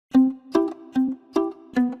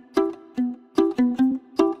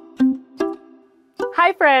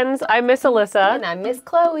Hi friends, I'm Miss Alyssa. And I'm Miss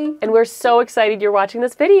Chloe. And we're so excited you're watching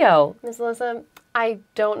this video. Miss Alyssa, I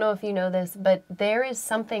don't know if you know this, but there is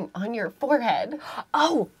something on your forehead.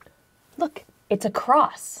 Oh, look, it's a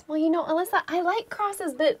cross. Well, you know, Alyssa, I like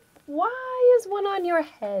crosses, but why is one on your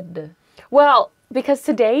head? Well, because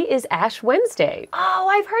today is Ash Wednesday. Oh,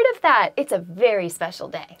 I've heard of that. It's a very special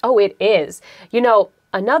day. Oh, it is. You know,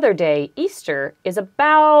 another day, Easter, is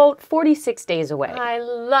about 46 days away. I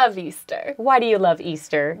love Easter. Why do you love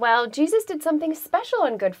Easter? Well, Jesus did something special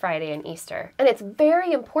on Good Friday and Easter, and it's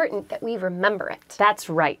very important that we remember it. That's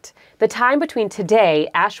right. The time between today,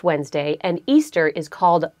 Ash Wednesday, and Easter is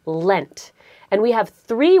called Lent. And we have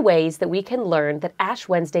 3 ways that we can learn that Ash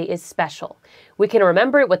Wednesday is special. We can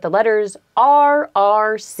remember it with the letters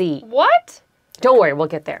RRC. What? Don't worry, we'll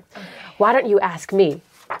get there. Okay. Why don't you ask me,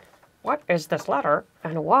 what is this letter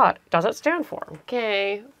and what does it stand for?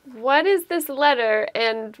 Okay, what is this letter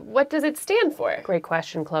and what does it stand for? Great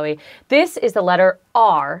question, Chloe. This is the letter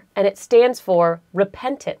R and it stands for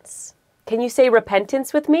repentance. Can you say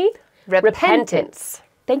repentance with me? Repentance.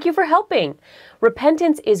 Thank you for helping.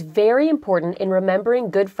 Repentance is very important in remembering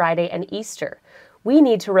Good Friday and Easter. We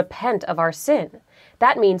need to repent of our sin.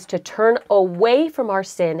 That means to turn away from our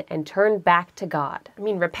sin and turn back to God. I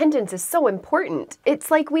mean, repentance is so important. It's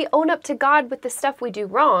like we own up to God with the stuff we do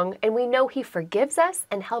wrong, and we know He forgives us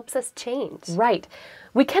and helps us change. Right.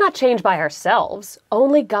 We cannot change by ourselves.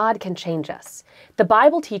 Only God can change us. The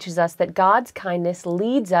Bible teaches us that God's kindness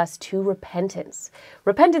leads us to repentance.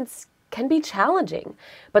 Repentance can be challenging,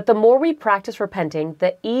 but the more we practice repenting,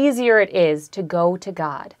 the easier it is to go to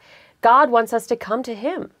God. God wants us to come to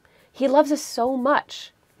Him. He loves us so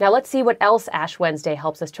much. Now let's see what else Ash Wednesday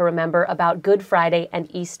helps us to remember about Good Friday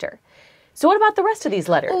and Easter. So what about the rest of these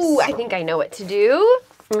letters? Ooh, I think I know what to do.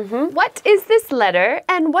 What is this letter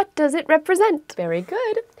and what does it represent? Very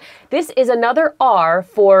good. This is another R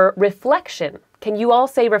for reflection. Can you all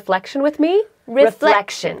say reflection with me?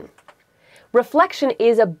 Reflection. Reflection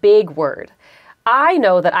is a big word. I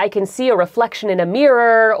know that I can see a reflection in a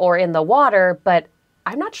mirror or in the water, but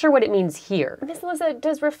I'm not sure what it means here. Miss Alyssa,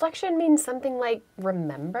 does reflection mean something like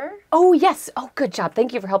remember? Oh, yes. Oh, good job.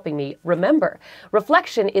 Thank you for helping me. Remember.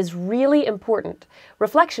 Reflection is really important.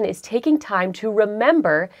 Reflection is taking time to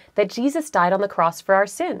remember that Jesus died on the cross for our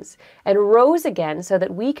sins and rose again so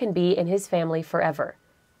that we can be in His family forever.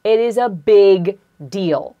 It is a big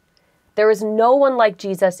deal. There is no one like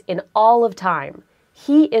Jesus in all of time.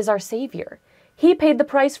 He is our Savior. He paid the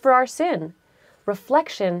price for our sin.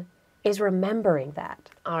 Reflection is remembering that.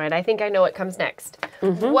 All right, I think I know what comes next.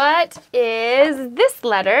 What is this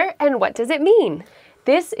letter and what does it mean?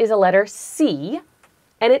 This is a letter C,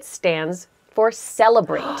 and it stands for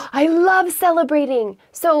celebrate. I love celebrating.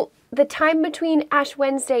 So the time between Ash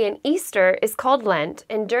Wednesday and Easter is called Lent,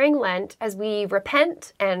 and during Lent, as we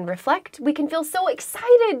repent and reflect, we can feel so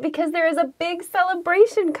excited because there is a big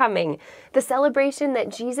celebration coming. The celebration that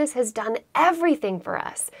Jesus has done everything for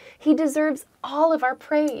us. He deserves all of our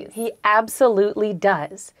praise. He absolutely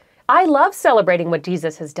does. I love celebrating what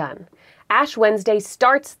Jesus has done. Ash Wednesday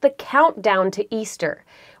starts the countdown to Easter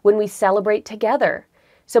when we celebrate together.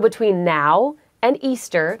 So between now and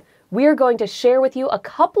Easter, we are going to share with you a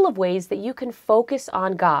couple of ways that you can focus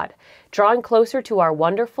on God, drawing closer to our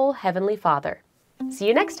wonderful Heavenly Father. See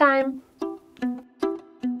you next time.